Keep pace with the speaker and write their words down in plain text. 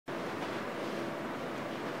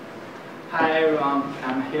Hi everyone,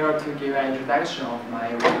 I'm here to give an introduction of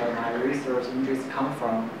where my research interests come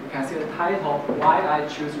from. You can see the title, Why I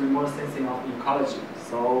Choose Remote Sensing of Ecology.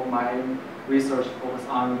 So my research focuses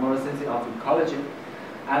on remote sensing of ecology.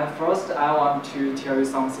 And first I want to tell you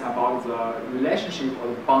something about the relationship or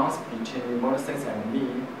the bonds between remote sensing and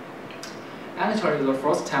me. Actually, the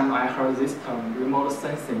first time I heard this term, remote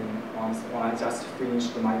sensing, was when I just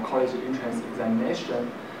finished my college entrance examination.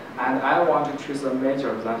 And I want to choose a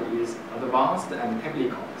major that is advanced and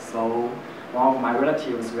technical. So one of my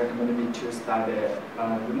relatives recommended me to study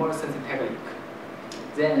remote sensing technique.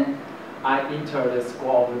 Then I entered the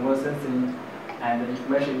School of Remote Sensing and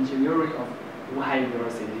Information Engineering of Wuhan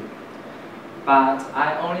University. But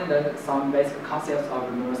I only learned some basic concepts of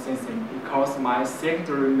remote sensing because my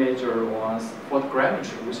secondary major was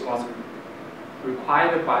photogrammetry, which was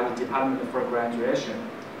required by the department for graduation.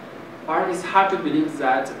 But it's hard to believe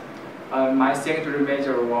that my secondary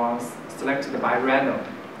major was selected by random,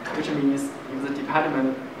 which means if the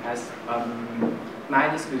department has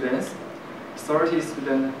 90 students, 30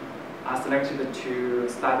 students are selected to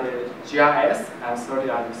study GIS, and 30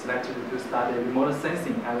 are selected to study remote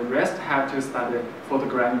sensing, and the rest have to study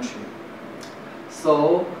photogrammetry.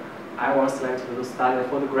 So I was selected to study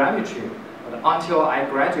photogrammetry. But until I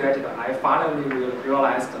graduated, I finally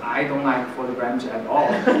realized I don't like photogrammetry at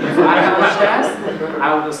all. If I have a chance,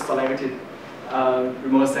 I would select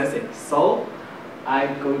remote sensing. So I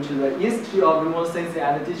go to the Institute of Remote Sensing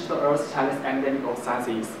and Digital Earth Chinese Academy of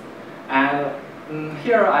Sciences. And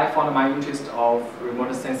here I found my interest of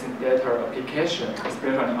remote sensing data application,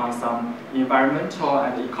 especially on some environmental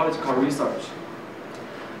and ecological research.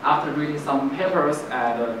 After reading some papers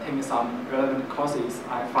and taking some relevant courses,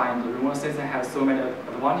 I find remote sensing has so many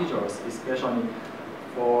advantages, especially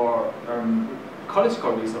for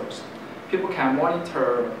ecological research. People can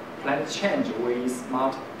monitor climate change with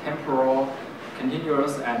smart temporal,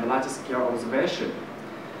 continuous, and large-scale observation.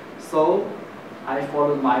 So I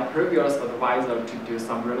followed my previous advisor to do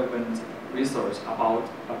some relevant research about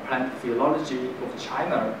plant phylogeny of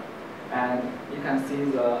China. And you can see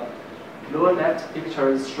the lower left picture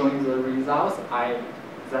is showing the results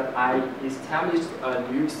that I established a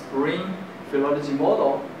new spring phylogeny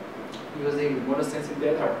model using remote sensing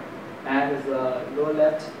data. And the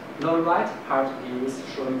lower right part is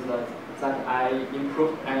showing that I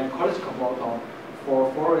improved an ecological model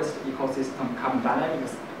for forest ecosystem carbon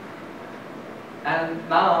dynamics. And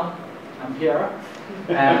now I'm here,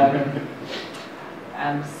 and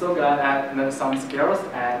I'm so glad I learned some skills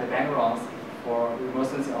and backgrounds for remote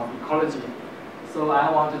sensing of ecology. So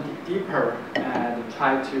I want to dig deeper and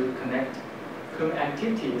try to connect human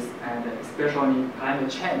activities and especially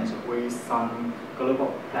climate change with some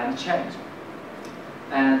global climate change.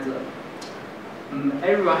 And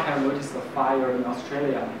everyone has noticed the fire in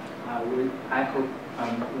Australia. I hope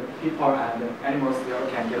the people and the animals there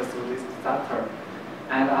can get through this disaster.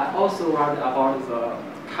 And I also read about the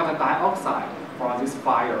carbon dioxide from this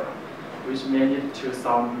fire, which may lead to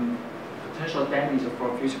some potential damage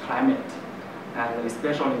for future climate, and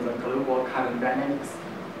especially the global carbon dynamics.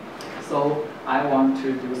 So I want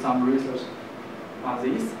to do some research on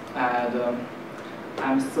this, and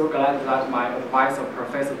I'm so glad that my advisor,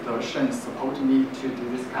 Professor De Shen, supported me to do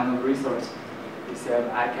this kind of research. He said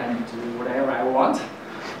I can do whatever I want,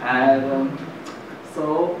 and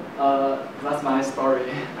so that's my story.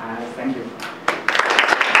 Thank you.